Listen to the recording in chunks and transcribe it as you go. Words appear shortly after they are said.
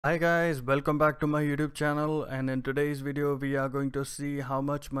Hi guys, welcome back to my YouTube channel, and in today's video we are going to see how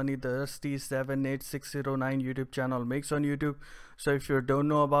much money the Rusty78609 YouTube channel makes on YouTube. So if you don't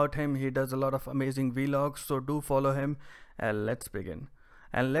know about him, he does a lot of amazing vlogs, so do follow him and let's begin.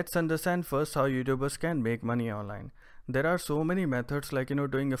 And let's understand first how YouTubers can make money online. There are so many methods like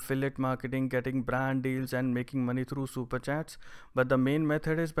doing affiliate marketing, getting brand deals and making money through super chats, but the main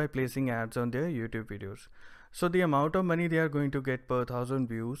method is by placing ads on their YouTube videos. So the amount of money they are going to get per 1000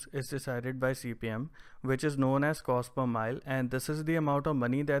 views is decided by CPM, which is known as cost per mile, and this is the amount of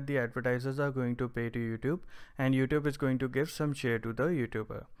money that the advertisers are going to pay to YouTube, and YouTube is going to give some share to the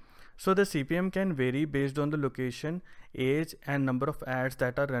YouTuber. So the CPM can vary based on the location, age and number of ads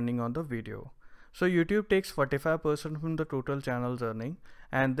that are running on the video. So YouTube takes 45% from the total channel's earning,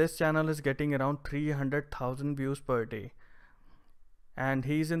 and this channel is getting around 300,000 views per day. And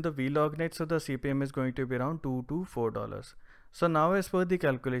he's in the vlog net, so the CPM is going to be around $2 to $4. So now as per the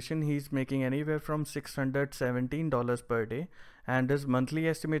calculation, he's making anywhere from $617 per day, and his monthly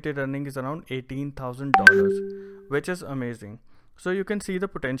estimated earning is around $18,000, which is amazing. So you can see the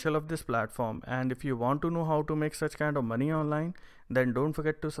potential of this platform, and if you want to know how to make such kind of money online, then don't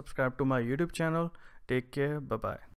forget to subscribe to my YouTube channel. Take care, bye bye.